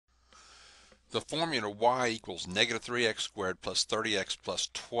The formula y equals negative 3x squared plus 30x plus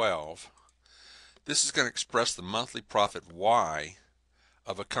 12. This is going to express the monthly profit y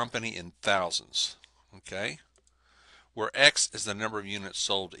of a company in thousands, okay? Where x is the number of units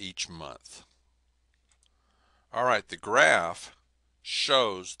sold each month. All right, the graph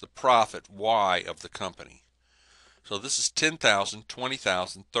shows the profit y of the company. So this is 10,000,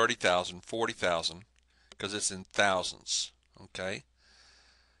 20,000, 30,000, 40,000, because it's in thousands, okay?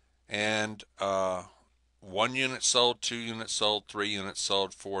 And 1 unit sold, 2 units sold, 3 units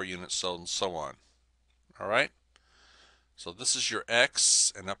sold, 4 units sold, and so on. All right? So this is your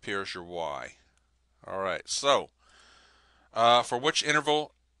x, and up here is your y. All right, so for which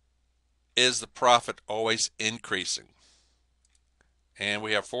interval is the profit always increasing? And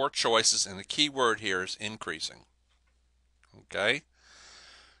we have 4 choices, and the key word here is increasing. Okay?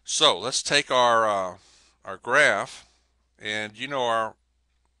 So let's take our graph, and you know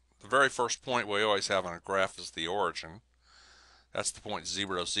the very first point we always have on a graph is the origin. That's the point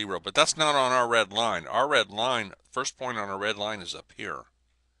 0, 0, but that's not on our red line. Our red line, first point on our red line is up here.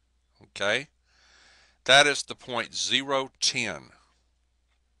 Okay? That is the point 0, 10.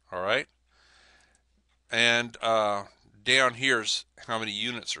 All right? And down here's how many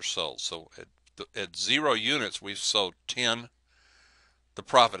units are sold. So at 0 units, we've sold 10. The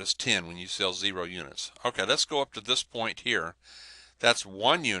profit is 10 when you sell 0 units. Okay, let's go up to this point here. That's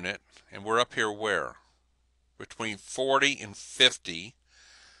 1 unit, and we're up here where? Between 40 and 50.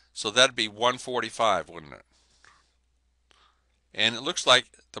 So that'd be 145, wouldn't it? And it looks like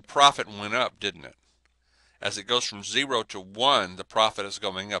the profit went up, didn't it? As it goes from 0 to 1, the profit is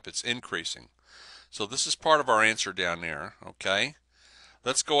going up. It's increasing. So this is part of our answer down there, okay?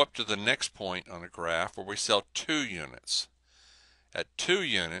 Let's go up to the next point on the graph where we sell 2 units. At 2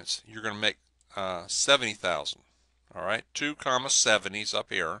 units, you're going to make 70,000. All right, 2 comma 70s up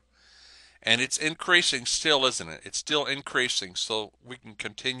here. And it's increasing still, isn't it? It's still increasing, so we can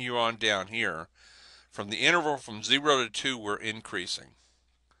continue on down here. From the interval from 0 to 2, we're increasing.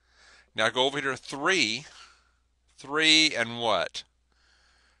 Now go over here to 3. 3 and what?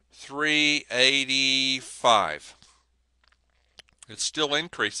 385. It's still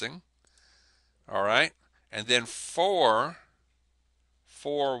increasing. All right. And then 4.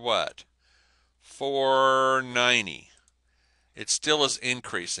 4 what? 490. It still is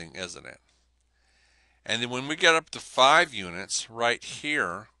increasing, isn't it? And then when we get up to 5 units, right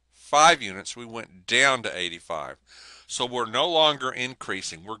here, 5 units, we went down to 85. So we're no longer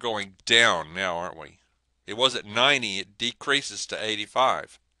increasing. We're going down now, aren't we? It was at 90. It decreases to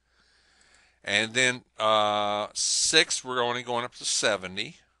 85. And then 6, we're only going up to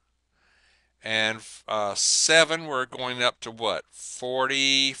 70. And 7, we're going up to what?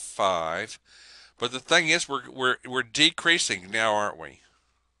 45. But the thing is, we're decreasing now, aren't we?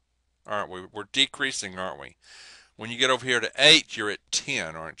 Aren't we? We're decreasing, aren't we? When you get over here to 8, you're at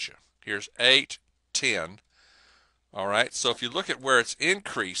 10, aren't you? Here's 8, 10. All right, so if you look at where it's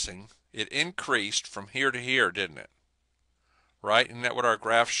increasing, it increased from here to here, didn't it? Right? Isn't that what our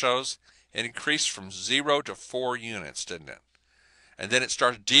graph shows? It increased from 0 to 4 units, didn't it? And then it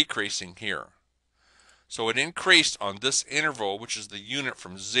starts decreasing here. So it increased on this interval, which is the unit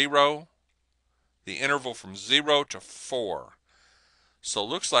from 0, the interval from 0 to 4. So it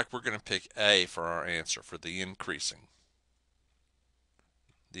looks like we're going to pick A for our answer for the increasing.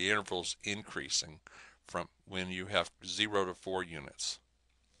 The interval's increasing from when you have 0 to 4 units.